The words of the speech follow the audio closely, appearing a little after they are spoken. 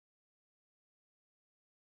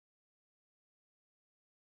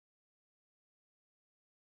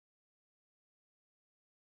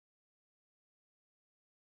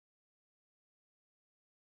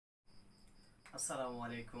আসসালামু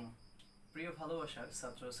আলাইকুম প্রিয় ভালোবাসার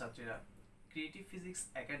ছাত্রছাত্রীরা, creative physics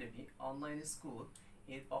academy online school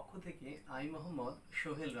এর পক্ষ থেকে আমি মোহাম্মদ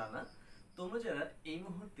সোহেল রানা। তোমরা যারা এই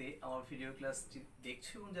মুহূর্তে আমার ভিডিও ক্লাসটি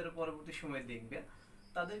দেখছো এবং যারা পরবর্তী সময়ে দেখবে,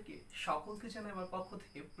 তাদেরকে সকলকে জানাই আমার পক্ষ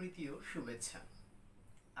থেকে প্রীতি ও শুভেচ্ছা।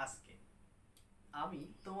 আজকে আমি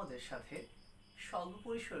তোমাদের সাথে স্বল্প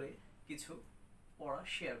পরিসরে কিছু পড়া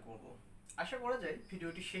শেয়ার করব। আশা করা যায়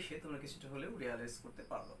ভিডিওটি শেষে তোমরা কিছুটা হলেও রিয়ালাইজ করতে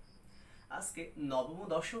পারবে। আজকে নবম ও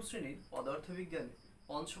দশম শ্রেণীর পদার্থবিজ্ঞান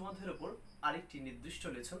পঞ্চম অধ্যায়ের উপর আরেকটি নির্দিষ্ট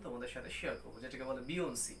লেসন তোমাদের সাথে শেয়ার করবো, যেটাকে বলে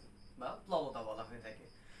বিয়ন্সি বা প্লবতা বলা হয়ে থাকে।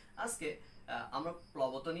 আজকে আমরা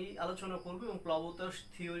প্লবতা নিয়ে আলোচনা করবো এবং প্লবতার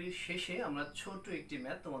থিওরির শেষে আমরা ছোট্ট একটি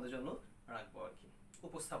ম্যাথ তোমাদের জন্য রাখবো আর কি,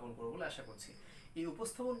 উপস্থাপন করবো বলে আশা করছি। এই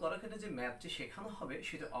উপস্থাপন করার ক্ষেত্রে যে ম্যাথটি শেখানো হবে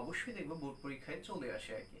সেটা অবশ্যই দেখবো বোর্ড পরীক্ষায় চলে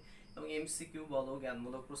আসে আর কি, এবং এমসিকিউ বলো,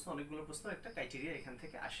 জ্ঞানমূলক প্রশ্ন, অনেকগুলো প্রশ্ন একটা ক্রাইটেরিয়া এখান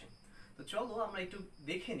থেকে আসে। তো চলো আমরা একটু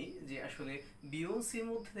দেখে নিই যে আসলে বিয়ন্সির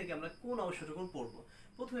মধ্যে থেকে আমরা কোন অংশটুকু পড়বো।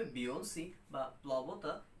 প্রথমে বিয়ন্সি বা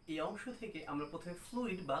প্লবতা, এই অংশ থেকে আমরা প্রথমে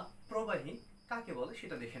ফ্লুইড বা প্রবাহী কাকে বলে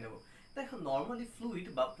সেটা দেখে নেব। দেখো, নর্মালি ফ্লুইড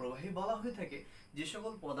বা প্রবাহী বলা হয়ে থাকে যে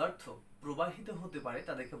সকল পদার্থ প্রবাহিত হতে পারে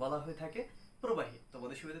তাদেরকে বলা হয়ে থাকে প্রবাহী।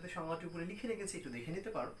 তোমাদের সুবিধাতে সংজ্ঞাটি উপরে লিখে রেখেছি, একটু দেখে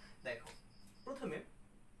নিতে পারো। দেখো, প্রথমে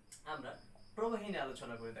আমরা প্রবাহী নিয়ে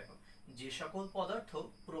আলোচনা করে। দেখো, যে সকল পদার্থ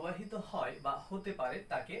প্রবাহিত হয় বা হতে পারে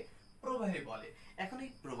তাকে প্রবাহী বলে। এখন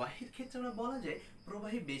এই প্রবাহীর ক্ষেত্রে আমরা বলা যায়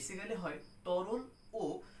প্রবাহী বেসিক্যালি হয় তরল ও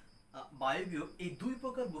বায়বীয়, এই দুই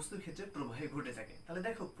প্রকার বস্তুর ক্ষেত্রে প্রবাহী ঘটে থাকে। তাহলে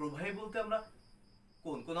দেখো, প্রবাহী বলতে আমরা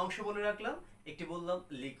কোন কোন অংশ বলে রাখলাম? একটি বললাম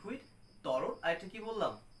লিকুইড, তরল, আর এটা কি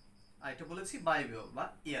বললাম? আর এটা বলেছি বায়বীয় বা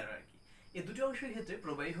এয়ার আর কি। এই দুটি অংশের ক্ষেত্রে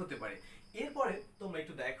প্রবাহী হতে পারে। এরপরে তোমরা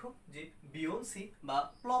একটু দেখো যে বিয়ন্সি বা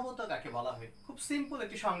প্লবতা কাকে বলা হয়। খুব সিম্পল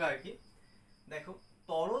একটি সংজ্ঞা আর কি। দেখো,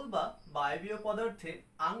 তরল বা বায়বীয় পদার্থে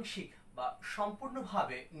আংশিক বা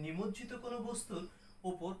সম্পূর্ণভাবে নিমজ্জিত কোনো বস্তুর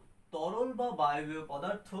উপর তরল বা বায়বীয়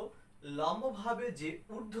পদার্থ লম্বভাবে যে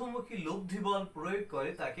ঊর্ধ্বমুখী লব্ধি বল প্রয়োগ করে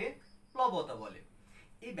তাকে প্লবতা বলে।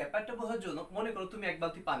 এই ব্যাপারটা বোঝার জন্য মনে করো তুমি এক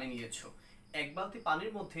বালতি পানি নিয়েছো। এক বালতি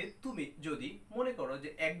পানির মধ্যে তুমি যদি মনে করো যে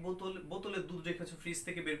এক বোতলের দুধ রেখেছো, ফ্রিজ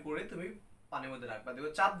থেকে বের করে তুমি পানির মধ্যে রাখবা, দেখো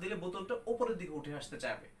চাপ দিলে বোতলটা উপরের দিকে উঠে আসতে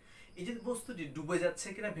চাইবে। এই যে বস্তুটি ডুবে যাচ্ছে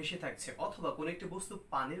কিনা ভেসে থাকছে, অথবা কোনো একটি বস্তু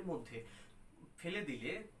পানির মধ্যে ফেলে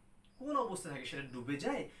দিলে কোন অবস্থা থাকে, সেটা ডুবে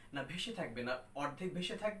যায় না ভেসে থাকবে, না অর্ধেক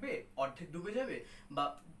ভেসে থাকবে অর্ধেক ডুবে যাবে, বা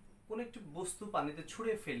কোন একটি বস্তু পানিতে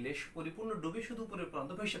ছুঁড়ে ফেললে পরিপূর্ণ ডুবে শুধু উপরের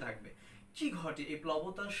প্রান্ত ভেসে থাকবে। কি ঘটে? এই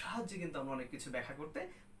প্লবতার সাহায্যে কিন্তু আমরা অনেক কিছু ব্যাখ্যা করতে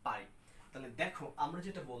পারি। তাহলে দেখো, আমরা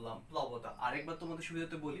যেটা বললাম প্লবতা, আরেকবার তোমাদের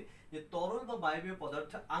সুবিধাতে বলি যে তরল বা বায়বীয়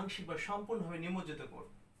পদার্থ আংশিক বা সম্পূর্ণভাবে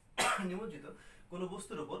নিমজ্জিত কোনো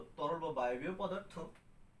বস্তুর উপর তরল বা বায়বীয় পদার্থ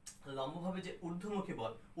লম্বভাবে যে ঊর্ধ্বমুখী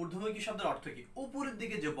বল, ঊর্ধ্বমুখী শব্দের অর্থ কি? উপরের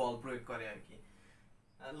দিকে যে বল প্রয়োগ করে আর কি,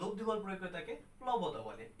 লব্ধি বল প্রয়োগ করে তাকে প্লবতা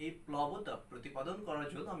বলে। এই প্লবতা প্রতিপাদন করার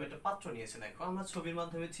জন্য আমরা একটা পাত্র নিয়েছি। দেখো, আমরা ছবির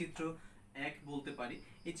মাধ্যমে চিত্র এক বলতে পারি।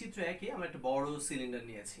 এই চিত্র একে আমরা একটা বড় সিলিন্ডার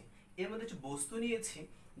নিয়েছি, এর মধ্যে একটা বস্তু নিয়েছি,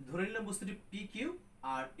 ধরে নিলাম বস্তুটি পি কিউ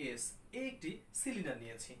আর এস, এই একটি সিলিন্ডার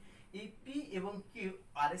নিয়েছি। এই পি এবং কিউ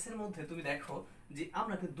আর এস এর মধ্যে তুমি দেখো যে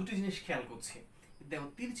আমরা দুটি জিনিস খেয়াল করছি। দেখো,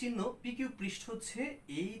 তীর চিহ্ন পি কিউ পৃষ্ঠ হচ্ছে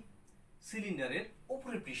এই সিলিন্ডারের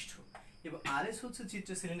উপরের পৃষ্ঠ, এবং আর এস হচ্ছে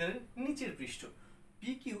চিত্র সিলিন্ডারের নিচের পৃষ্ঠ।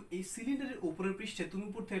 পি কিউ এই সিলিন্ডারের উপরের পৃষ্ঠে তুমি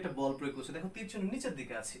উপর থেকে একটা বল প্রয়োগ করছো। দেখো, তীর চিহ্ন নিচের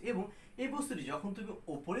দিকে আছে, এবং এই বস্তুটি যখন তুমি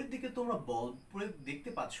উপরের দিকে তোমরা বল প্রয়োগ দেখতে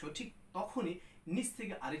পাচ্ছ, ঠিক তখনই নিচ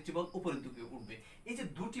থেকে আরেকটি বল উপরের দিকে উঠবে। এই যে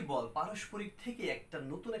দুটি বল পারস্পরিক থেকে একটা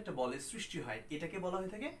নতুন একটা বলের সৃষ্টি হয়, এটাকে বলা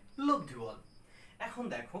হয়ে থাকে লব্ধি বল। এখন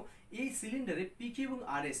দেখো, এই সিলিন্ডারে পিকিউ এবং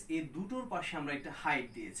আরএস এই দুটোর পাশে আমরা একটা হাইট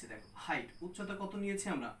দিয়েছি। দেখো, হাইট উচ্চতা কত নিয়েছি?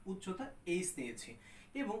 আমরা উচ্চতা এইচ নিয়েছি,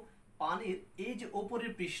 এবং পানির এই যে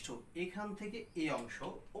ওপরের পৃষ্ঠ, এখান থেকে এই অংশ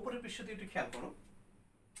ওপরের পৃষ্ঠতে একটু খেয়াল করো,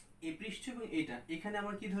 এই পৃষ্ঠ এবং এইটা এখানে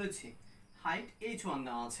আমরা কি ধরেছি? হাইট h1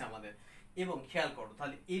 নেওয়া আছে আমাদের। এবং খেয়াল করো,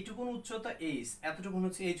 তাহলে এইটুকুন উচ্চতা h, এতটুকুন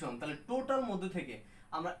হচ্ছে h1, তাহলে টোটাল মধ্যে থেকে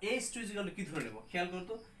আমরা h2 কি ধরে নেব? খেয়াল করো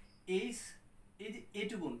তো, h, এই যে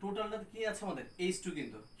এইটুকুন টোটালটা কি আছে আমাদের? h2।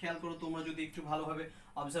 কিন্তু খেয়াল করো, তোমরা যদি একটু ভালোভাবে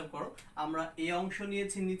অবজার্ভ করো, আমরা এই অংশ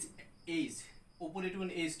নিয়েছি নিচে h, উপরে এটুকুন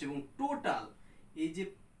h2, এবং টোটাল এই যে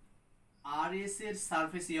আর এস এর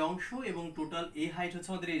সারফেস এই অংশ এবং টোটাল এই হাইট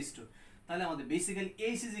হচ্ছে আমাদের h2। তাহলে আমাদের বেসিক্যালি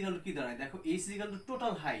h কি দাঁড়ায়? দেখো, h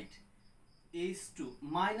total height h2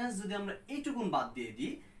 minus যদি আমরা এইটুকুন বাদ দিয়ে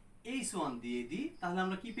দিই, h1 দিয়ে দিই, তাহলে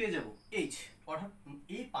আমরা কি পেয়ে যাব? h। অর্থাৎ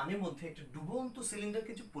এই পানির মধ্যে একটা ডুবন্ত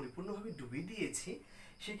সিলিন্ডারকে যে পরিপূর্ণভাবে ডুবিয়ে দিয়েছি,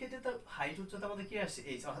 সেক্ষেত্রে তার হাইট উচ্চতা আমাদের কি আসছে?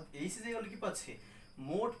 h। অর্থাৎ h কি পাচ্ছি?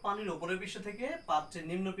 মোট পানির উপরের পৃষ্ঠ থেকে পাত্রের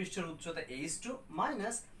নিম্ন পৃষ্ঠের উচ্চতা h2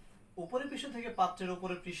 মাইনাস উপরের পৃষ্ঠ থেকে পাত্রের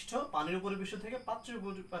উপরের পৃষ্ঠ, পানির উপরের পৃষ্ঠ থেকে পাত্রের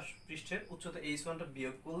উপরের পৃষ্ঠের উচ্চতা h1টা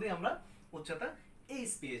বিয়োগ করলে আমরা উচ্চতা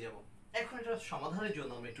h পেয়ে যাব। এখন এটা সমাধানের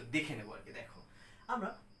জন্য আমরা একটু দেখে নেব আর কি। দেখো আমরা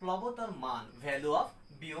প্লবতার মান ভ্যালু অফ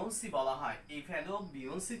বিয়ন্সি বলা হয়। এই ভ্যালু অফ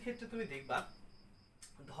বিয়ন্সির ক্ষেত্রে তুমি দেখবা,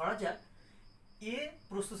 ধরা যাক এ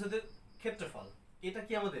প্রস্থচ্ছেদের ক্ষেত্রফল, এটা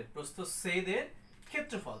কি আমাদের প্রস্থচ্ছেদের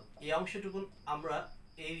ক্ষেত্রফল, এই অংশটুকু আমরা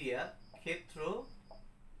এরিয়া ক্ষেত্রফল।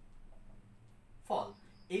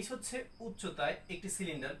 এইচ হচ্ছে উচ্চতায় একটি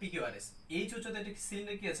সিলিন্ডার পিকিউআরএস, এইচ উচ্চতায় একটি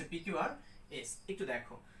সিলিন্ডার কি আছে পিকিউআরএস। একটু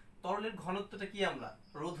দেখো তরলের ঘনত্বটা কি আমরা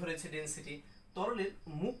রো ধরেছে ডেনসিটি। তরলের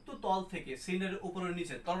মুক্ত তল থেকে সিলিন্ডারের উপরের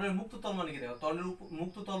নিচে, তরলের মুক্ত তল মানে কি দেখো, তরলের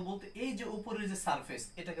মুক্ত তল বলতে এই যে উপরের যে সারফেস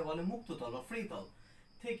এটাকে বলে মুক্ত তল বা ফ্রি তল,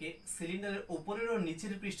 থেকে সিলিন্ডারের উপরের ও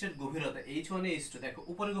নিচের পৃষ্ঠের গভীরতা h1 h2। দেখো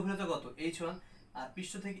উপরের গভীরতা কত h1, আর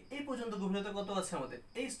পৃষ্ঠ থেকে এই পর্যন্ত গভীরতা কত আছে আমাদের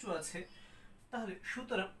h2 আছে। তাহলে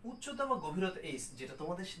সুতরাং উচ্চতা বা গভীরতা h, যেটা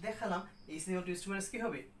তোমাদের দেখালাম h = h2 - কি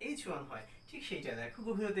হবে h1 হয়, ঠিক সেইটা দেখো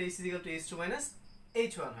গভীরতা h = h2 -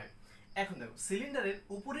 h1 হয়। এখন দেখো সিলিন্ডারের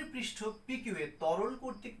উপরের পৃষ্ঠ পিকিউ এ তরল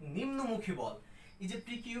কর্তৃক নিম্নমুখী বল, এই যে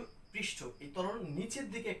পিকিউ পৃষ্ঠ এই তরল নিচের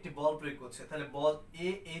দিকে একটি বল প্রয়োগ করছে, তাহলে বল এ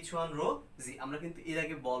h1 রো জি, আমরা কিন্তু এর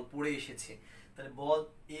আগে বল পড়ে এসেছি, তাহলে বল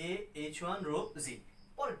এ h1 রো জি।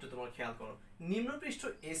 পরেরটা তোমার খেয়াল করো, নিম্নপৃষ্ঠ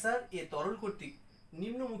এসআর এ তরল কর্তৃক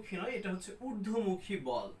নিম্নমুখী নয়, এটা হচ্ছে ঊর্ধ্বমুখী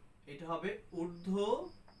বল, এটা হবে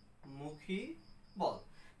ঊর্ধ্বমুখী বল।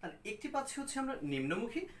 তাহলে একটি পাচ্ছি হচ্ছে আমরা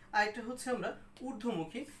নিম্নমুখী, আর একটা হচ্ছে আমরা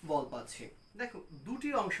ঊর্ধ্বমুখী বল পাচ্ছি। দেখো দুটি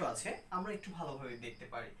অংশ আছে, আমরা একটু ভালোভাবে দেখতে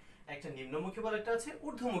পারি, একটা নিম্নমুখী বল, একটা আছে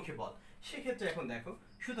ঊর্ধ্বমুখী বল। সেক্ষেত্রে এখন দেখো,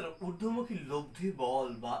 সুতরাং ঊর্ধ্বমুখী লব্ধি বল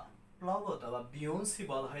বা প্লবতা বা বিয়ন্সি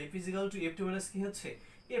বল হয় ফিজিক্যাল টু F2 - কি হচ্ছে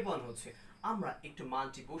F1 হচ্ছে। আমরা একটু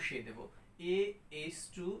মানটি বসিয়ে দেব, a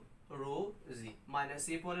h2 rho G minus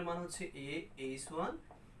F1 এর মান হচ্ছে a h1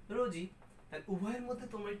 রো জি। তাহলে উভয়ের মধ্যে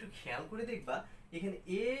তোমরা একটু খেয়াল করে দেখবা এখানে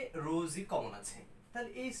a রো জি কমন আছে, তাহলে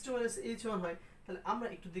h2 - h1 হয়। তাহলে আমরা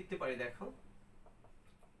একটু দেখতে পারি, দেখো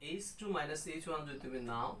h2 - h1 যদি তুমি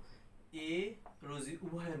নাও, a রো জি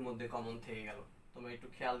উভয়ের মধ্যে কমন থেকে গেল, তোমরা একটু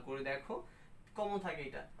খেয়াল করে দেখো কমন থাকে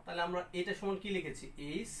এটা। তাহলে আমরা এটা সমান কি লিখেছি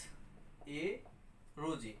h a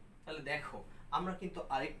রো জি। তাহলে দেখো আমরা কিন্তু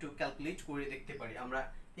আরেকটু ক্যালকুলেট করে দেখতে পারি, আমরা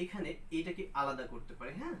এখানে এটাকে আলাদা করতে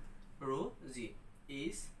পারি, হ্যাঁ রো জি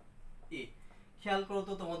h a। খেয়াল করো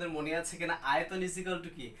তো তোমাদের মনে আছে কিনা, আয়তন ইজিক্যাল টু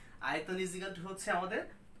কি, আয়তন ইজিক্যাল টু হচ্ছে আমাদের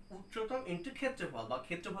উচ্চতা ইনটু ক্ষেত্রফল বা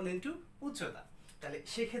ক্ষেত্রফল ইনটু উচ্চতা। তাহলে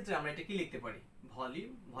সেক্ষেত্রে আমরা এটা কি লিখতে পারি,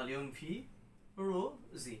 ভলিউম ভি রো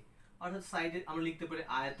জি, অর্থাৎ সাইডে আমরা লিখতে পারি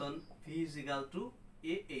আয়তন V is equal two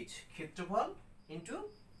A H, ক্ষেত্রফল ইনটু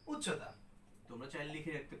উচ্চতা। তোমরা চাইলে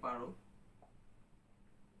লিখে রাখতে পারো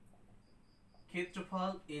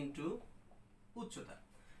ক্ষেত্রফল ইনটু উচ্চতা।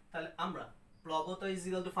 তাহলে আমরা প্লবতা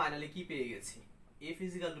ইজিক্যাল টু ফাইনালি কি পেয়ে গেছি, এফ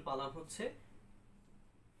ইজিক্যাল টু পালাম হচ্ছে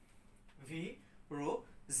ভি রো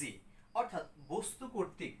জি, অর্থাৎ বস্তু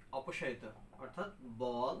কর্তৃক অপসারিত, অর্থাৎ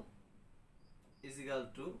বল ইজিক্যাল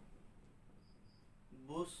টু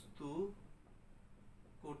বস্তু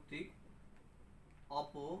কর্তৃক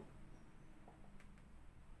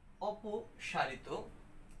অপসারিত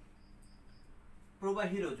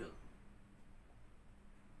প্রবাহীর ওজন,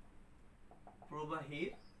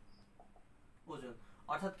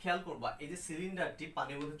 অর্থাৎ খেয়াল করবা এই যে সিলিন্ডারটি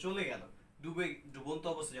পানির মধ্যে চলে গেল, ডুবন্ত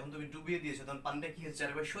অবস্থায় যখন তুমি ডুবিয়ে দিয়েছো তখন পানিটা কি হচ্ছে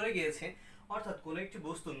চারপাশে সরে গিয়েছে, অর্থাৎ কোন একটি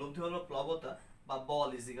বস্তুর লব্ধি হলো প্লবতা বা বল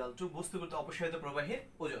ইজিক্যাল টু বস্তু করতে অপসারিত প্রবাহের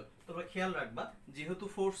ওজন। তোমরা খেয়াল রাখবা যেহেতু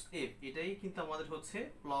ফোর্স F এটাই কিন্তু আমাদের হচ্ছে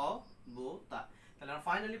প্লবতা, তাহলে আমরা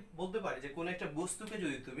ফাইনালি বলতে পারি যে কোন একটা বস্তুকে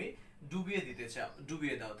যদি তুমি ডুবিয়ে দিতে চাও,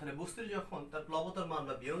 ডুবিয়ে দাও, তাহলে বস্তুটি যখন তার প্লবতার মান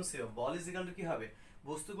বা বিয়ন্সি বল ইজিক্যাল টু কি হবে,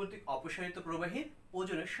 বস্তু কর্তৃক অপসারিত প্রবাহীর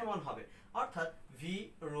ওজনের সমান হবে, অর্থাৎ ভি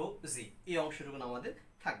রো জি এই অংশটুকু আমাদের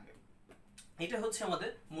থাকবে। এটা হচ্ছে আমাদের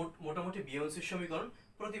মোটামুটি বিয়ন্সির সমীকরণ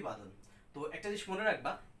প্রতিপাদন। তো একটা জিনিস মনে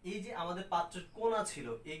রাখবা, এই যে আমাদের পাত্রের কোণা ছিল,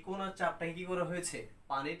 এই কোণার চাপটাকে কি করা হয়েছে,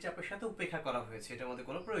 পানির চাপের সাথে উপেক্ষা করা হয়েছে, এটার মধ্যে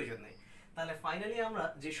কোনো প্রয়োজন নেই। তাহলে ফাইনালি আমরা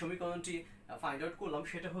যে সমীকরণটি ফাইন্ড আউট করলাম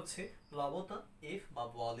সেটা হচ্ছে প্লবতা এফ বা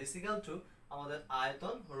বল ইজিক্যাল টু আমাদের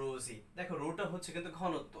আয়তন রো জি। দেখো রোটা হচ্ছে কিন্তু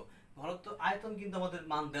ঘনত্ব, আয়তন কিন্তু আমাদের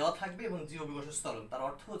মান দেওয়া থাকবে এবং জি অভিকর্ষ ত্বরণ, তার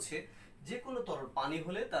অর্থ হচ্ছে যে কোনো তরল পানি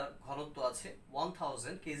হলে তার ঘনত্ব আছে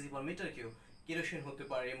 1000 kg/m³। কেরোসিন হতে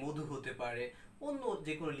পারে, মধু হতে পারে, অন্য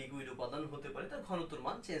যে কোনো লিকুইড উপাদান হতে পারে, তার ঘনত্বর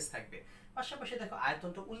মান চেঞ্জ থাকবে। পাশাপাশি দেখো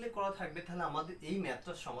আয়তনটা উল্লেখ করা থাকবে, তাহলে আমাদের এই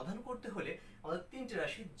ম্যাথটা সমাধান করতে হলে আমাদের তিনটি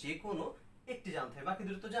রাশি যে কোনো একটি জানতে হবে, বাকি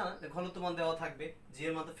দুটো তো জানা, ঘনত্ব মান দেওয়া থাকবে, জি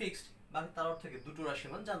এর মান তো ফিক্সড, বাকি তার অর্থ থেকে দুটো রাশি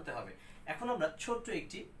মান জানতে হবে। এখন আমরা ছোট্ট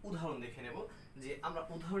একটি উদাহরণ দেখে নেব, যে আমরা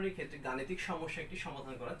উদাহরণের ক্ষেত্রে গাণিতিক সমস্যা একটি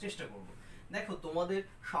সমাধান করার চেষ্টা করব। দেখো তোমাদের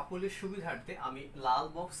সকলের সুবিধার্থে আমি লাল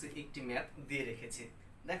বক্সে একটি ম্যাথ দিয়ে রেখেছি।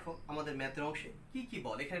 দেখো আমাদের ম্যাথের অংশে কি কি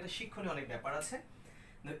বল, এখানে একটা শিক্ষণীয় অনেক ব্যাপার আছে।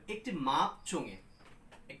 একটি মাপ চোঙে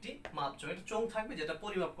একটি মাপচোং, একটা চোং থাকবে যেটা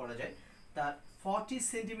পরিমাপ করা যায়। তার 40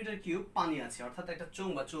 সেন্টিমিটার কিউব পানি আছে, অর্থাৎ একটা চোং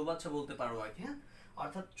বা চৌবাচ্চা বলতে পারো আর কি, হ্যাঁ,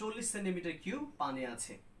 অর্থাৎ 40 সেন্টিমিটার কিউব পানি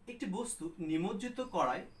আছে। একটি বস্তু নিমজ্জিত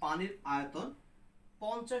করায় পানির আয়তন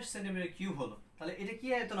 50 সেন্টিমিটার কিউব হলো। তাহলে এটা কি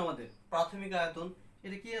আয়তন? আমাদের প্রাথমিক আয়তন।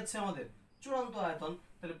 এটা কি আছে? আমাদের চূড়ান্ত আয়তন।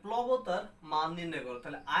 তাহলে প্লবতার মান নির্ণয় করো।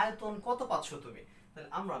 তাহলে আয়তন কত পাচ্ছ তুমি? তাহলে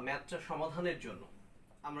আমরা ম্যাথটা সমাধানের জন্য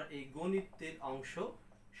আমরা এই গণিতের অংশ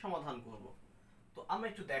সমাধান করব। তো আমরা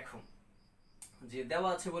একটু দেখো যে দেওয়া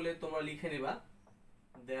আছে বলে তোমরা লিখে নেবা,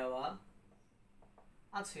 দেওয়া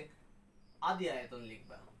আছে আদি আয়তন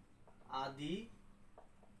লিখবা, আদি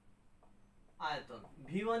আয়তন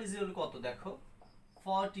V1 ইজ কত? দেখো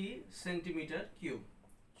 40 সেন্টিমিটার কিউব।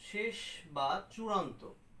 শেষ বা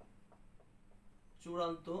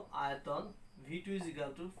চূড়ান্ত আয়তন V2 is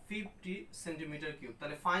equal to 50 centimetre cube.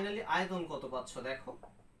 তাহলে ফাইনালি আয়তন কত পাচ্ছ? দেখো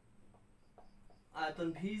আয়তন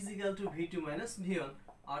V is equal to V2 minus V1,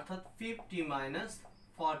 অর্থাৎ 50 মাইনাস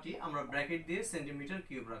 40, আমরা ব্র্যাকেট দিয়ে সেন্টিমিটার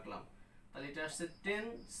কিউব রাখলাম। তাহলে এটা আসছে 10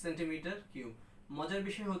 সেন্টিমিটার কিউব। মজার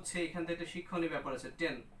বিষয় হচ্ছে এখান থেকে একটা শিক্ষণীয় ব্যাপার আছে,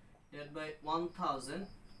 10 divided by 1000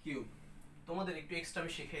 কিউব। তোমাদের একটু এক্সট্রা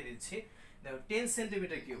আমি শিখিয়ে দিচ্ছি। দেখো 10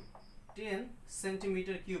 সেন্টিমিটার কিউব, 10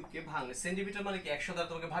 সেন্টিমিটার কিউবকে ভাঙলে, সেন্টিমিটার মানে কি 100 দ্বারা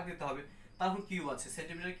তোমাকে ভাগ দিতে হবে, তারপর কিউব আছে,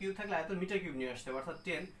 সেন্টিমিটার কিউব থাকলে আয়তন মিটার কিউব নিয়ে আসতে হবে, অর্থাৎ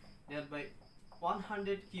 10 divided by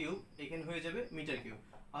 100 কিউব এখানে হয়ে যাবে মিটার কিউব।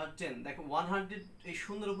 আর 10 দেখো 100 এই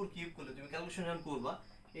শূন্যের উপর কিউব করলে তুমি ক্যালকুলেশন যখন করবা,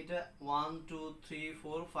 এটা 1 2 3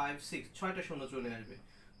 4 5 6 ছয়টা শূন্য চলে আসবে।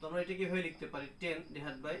 তো আমরা এটা কিভাবে লিখতে পারি? 10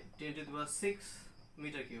 divided by 10 to the power 6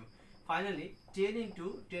 metre cube. Finally 10 into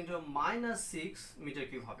 10 to the minus 6 metre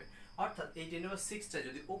cube হবে। অর্থাৎ এই 10 to the power 6টা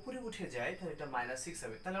যদি উপরে উঠে যায় তাহলে এটা -6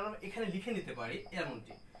 হবে। তাহলে আমরা এখানে লিখে নিতে পারি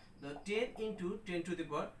এমনটি, 10 into 10 to the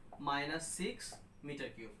power -6 metre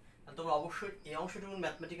cube. তোমরা অবশ্যই এই অংশটুকু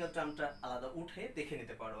ম্যাথমেটিক্যাল টার্মটা আলাদা উঠে দেখে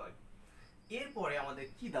নিতে পারো। আর এরপরে আমাদের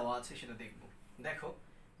কি দেওয়া আছে সেটা দেখব। দেখো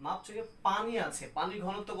মাপচকে পানি আছে, পানির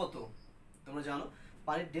ঘনত্ব কত তোমরা জানো?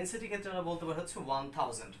 পানির ডেনসিটি ক্ষেত্রে আমরা বলতে পারি হচ্ছে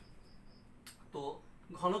 1000। তো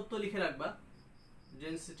ঘনত্ব লিখে রাখবা,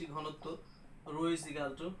 ডেনসিটি ঘনত্ব rho is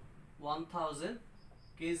equal to 1000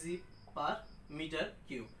 KG per metre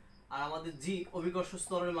cube. আর আমাদের জি অভিকর্ষ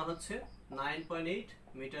স্তরের মান হচ্ছে 9.8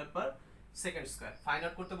 metre per second square. Find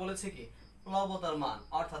out করতে বলেছে কি? প্লবতার মান,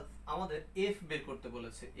 অর্থাৎ আমাদের এফ বের করতে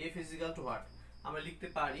বলেছে। F is equal to what? আমরা লিখতে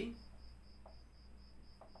পারি,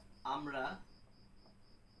 আমরা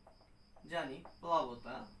জানি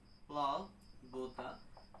প্লবতা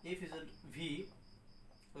এফ ইজ ভি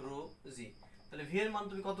রো জি। তাহলে ভি এর মান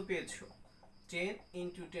তুমি কত পেয়েছো? 10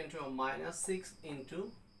 into 10 to the minus 6 into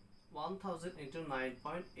 1000 into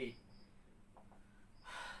 9.8।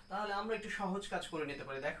 তাহলে আমরা একটু সহজ কাজ করে নিতে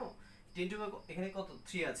পারি। দেখো 10 to এখানে কত?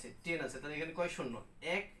 3 আছে, 10 আছে, তাহলে এখানে কয় শূন্য?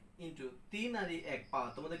 1 into 3 আর 1 পাওয়ার।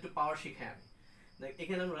 তোমাদের একটু পাওয়ার শিখাই আমি। দেখ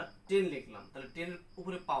এখানে আমরা 10 লিখলাম, তাহলে 10 এর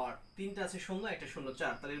উপরে পাওয়ার 3টা আছে শূন্য, একটা শূন্য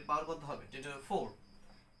 4, তাহলে এর পাওয়ার কত হবে? 10 to the 4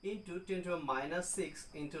 into 10 to the minus 6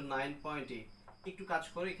 into 9.8। একটু কাজ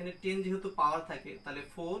করো, এখানে 10 যেহেতু পাওয়ার থাকে তাহলে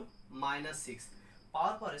 4 minus 6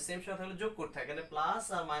 পাওয়ার পরে সেম সংখ্যা হলে যোগ করতে হয়, এখানে প্লাস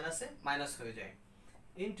আর মাইনাসে মাইনাস হয়ে যায়,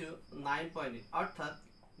 ইনটু 9.8, অর্থাৎ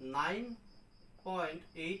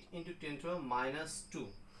 9.8 into 10 to the minus 2।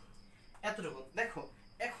 এতটুকু। দেখো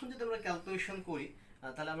এখন যদি আমরা ক্যালকুলেশন করি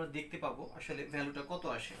তাহলে আমরা দেখতে পাবো আসলে ভ্যালুটা কত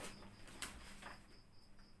আসে।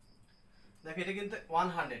 দেখো এটা কিন্তু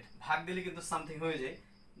 100 ভাগ দিলে কিন্তু সামথিং হয়ে যায়,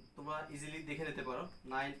 তোমরা ইজিলি দেখে নিতে পারো।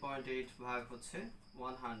 9.8 ভাগ হচ্ছে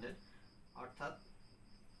 100, অর্থাৎ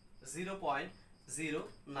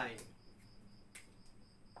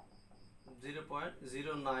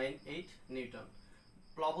 0.098 নিউটন।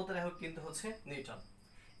 প্লবতার একক কিন্তু হচ্ছে নিউটন।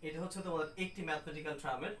 এটা হচ্ছে তোমাদের একটি ম্যাথমেটিক্যাল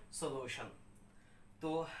টার্মের সলিউশন। তো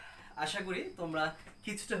আশা করি তোমরা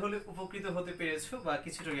কিছুটা হলে উপকৃত হতে পেরেছো বা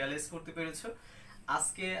কিছুটা রিয়ালাইজ করতে পেরেছো।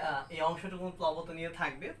 আজকে এই অংশটুকু প্লবতা নিয়ে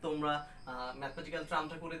থাকবে, তোমরা ম্যাথমেটিক্যাল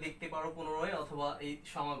টার্মটা করে দেখতে পারো পুনরায়, অথবা এই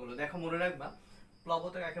সময়গুলো দেখো। মনে রাখবা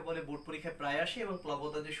প্লবতা কাকে বলে বোর্ড পরীক্ষায় প্রায় আসে, এবং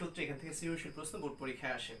প্লবতার যে সূত্র এখান থেকে সৃজনশীল প্রশ্ন বোর্ড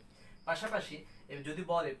পরীক্ষায় আসে। পাশাপাশি যদি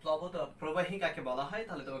বলে প্লবতা প্রবাহী কাকে বলা হয়,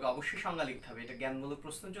 তাহলে তোমাকে অবশ্যই সংজ্ঞা লিখতে হবে, এটা জ্ঞানমূলক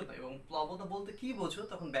প্রশ্নের জন্য। এবং প্লবতা বলতে কি বোঝো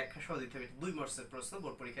তখন ব্যাখ্যা সহ দিতে হবে, 2 মার্কসের প্রশ্ন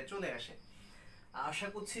বোর্ড পরীক্ষায় চলে আসে। আশা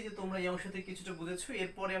করছি যে তোমরা এই অংশ থেকে কিছুটা বুঝেছো।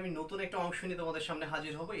 এরপরে আমি নতুন একটা অংশ নিয়ে তোমাদের সামনে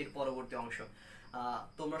হাজির হব, এর পরবর্তী অংশ।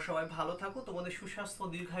 তোমরা সবাই ভালো থাকো, তোমাদের সুস্বাস্থ্য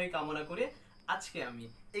দীর্ঘায়ু কামনা করে আজকে আমি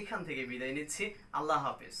এখান থেকে বিদায় নিচ্ছি। আল্লাহ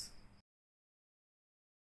হাফেজ।